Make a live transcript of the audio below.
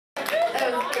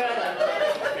That was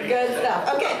good. Good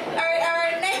stuff. Okay,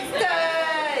 our next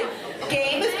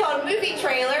game is called Movie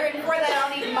Trailer, and for that I'll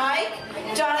need Mike,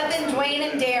 Jonathan, Dwayne,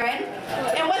 and Darren.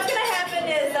 And what's going to happen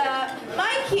is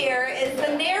Mike here is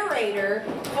the narrator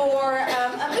for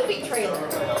a movie trailer.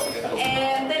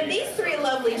 And then these three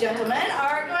lovely gentlemen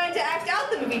are going to act out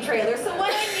the movie trailer. So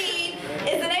what I need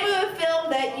is the name of a film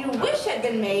that you wish had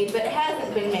been made but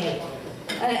hasn't been made.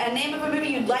 A name of a movie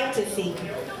you'd like to see.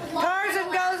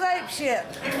 Tarzan Goes Apeshit.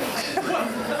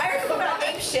 I heard something about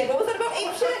ape shit. What was it about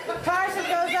ape shit? Tarzan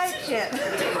Goes Apeshit.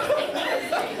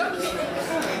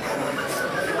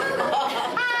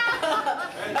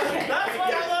 Okay. That's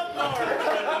what I love more.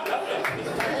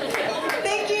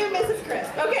 Thank you, Mrs.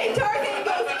 Crisp. Okay, Tarzan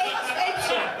goes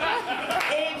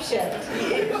ape shit.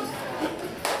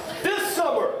 This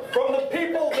summer, from the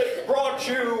people that brought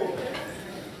you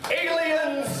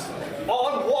aliens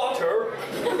on water.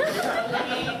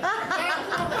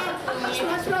 Smash,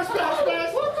 smash, smash, smash.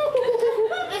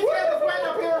 It's got the way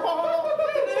up here.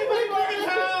 Anybody bring a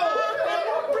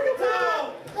towel? Bring a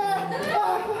towel.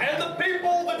 And the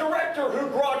people, the director who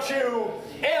brought you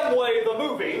Amway the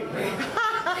movie.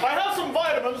 I have some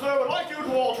vitamins that I would like you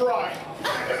to all try.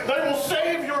 They will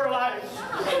save your lives.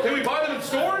 Can we buy them in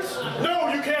stores? No,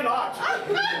 you cannot.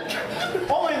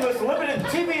 Only in this limited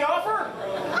TV offer?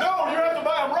 No, you have to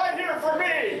buy them right here for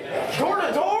me. Door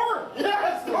to door?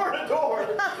 Yes, door to door.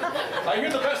 I hear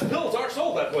the best pills are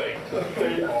sold that way.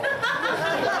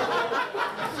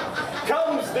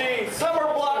 Comes the summer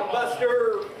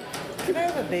blockbuster. Can I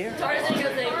have a beer? Tarzan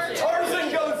Goes Apeshit.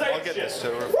 Tarzan Goes Apeshit. I'll get this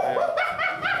too.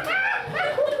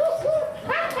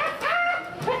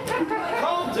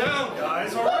 Calm down,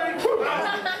 guys, all right?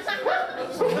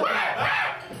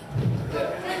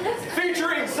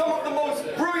 Featuring some of the most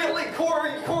brilliantly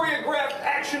choreographed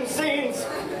action scenes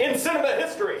in cinema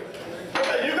history.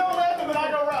 Okay, you go left and then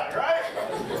I go right, right?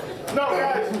 No,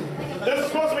 guys, this is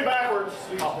supposed to be backwards.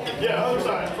 Yeah, other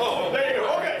side. Oh, there you go.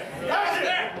 Okay, action!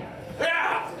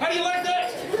 Yeah! How do you like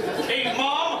that? Hey,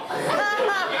 Mom!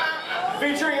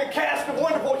 Featuring a cast of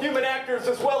wonderful human actors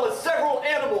as well as several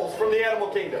animals from the animal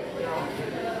kingdom.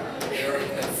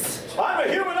 I'm a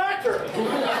human actor.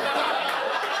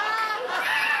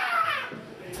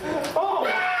 Oh, I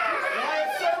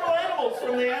have several animals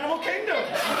from the animal kingdom.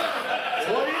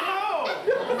 What do you know?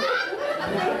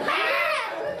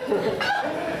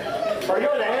 Are you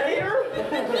an anteater?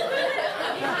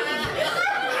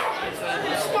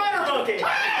 Spider monkey.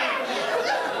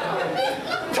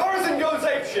 Tarzan Goes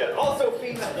Apeshit, also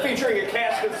featuring a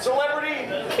cast of celebrity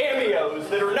cameos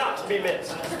that are not to be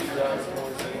missed.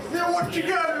 Now what you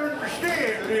gotta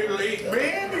understand, little ape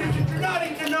man, is that you're not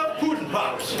eating enough pudding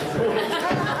pops.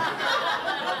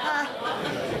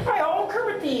 Hi, all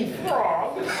Kermit the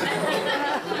Frog.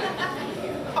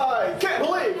 I can't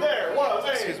believe there was a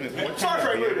Star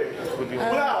Trek movie.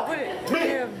 Wow. What do you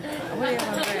have on that?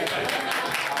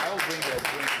 I'll bring that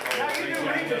How you do,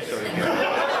 Regis?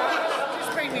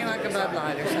 Just bring me like a Bud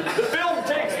Light or something. The film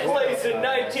takes place in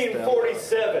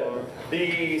 1947,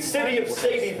 the city of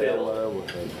Sadie'ville,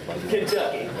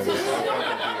 Kentucky,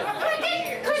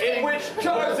 in which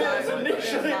Tarzan is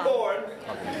initially born,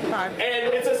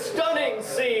 and it's a stunning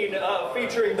scene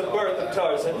featuring the birth of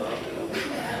Tarzan.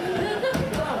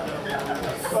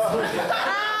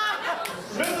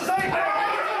 Mrs. Aikman!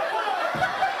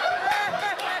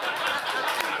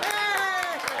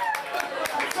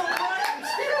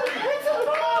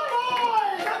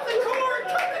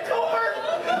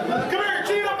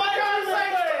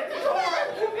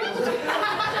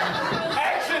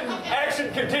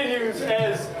 Continues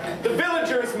as the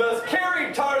villagers must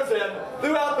carry Tarzan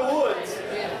throughout the woods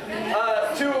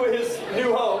to his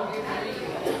new home.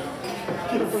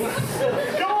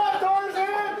 Go on,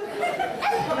 Tarzan!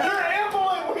 You're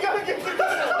ambling! We gotta get you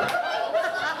there!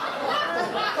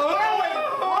 Throw him!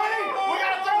 We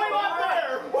gotta throw him up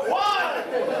there! 1,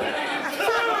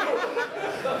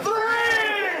 2, 3!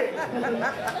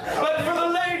 But for the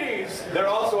ladies, there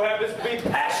also happens to be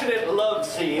passionate love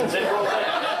scenes and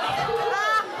romance.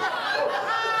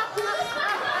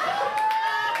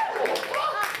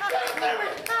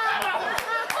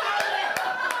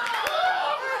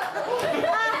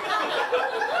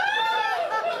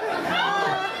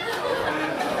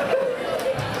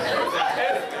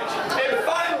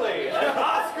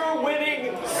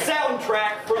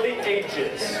 Soundtrack for the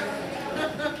ages.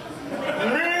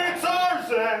 Me,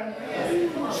 Tarzan,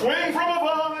 swing from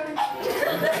above.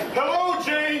 Hello,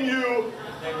 Jane, you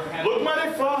look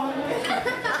mighty fine.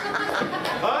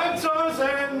 I'm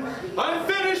Tarzan. I'm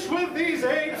finished with these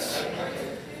apes.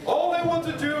 All they want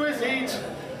to do is eat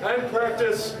and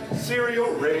practice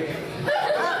serial rape.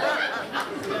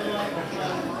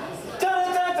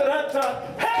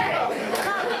 Natasha, hey!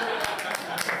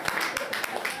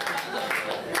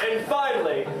 And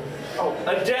finally,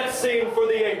 a death scene for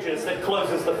the ages that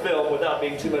closes the film without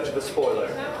being too much of a spoiler.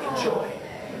 Enjoy.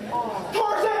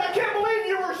 Tarzan!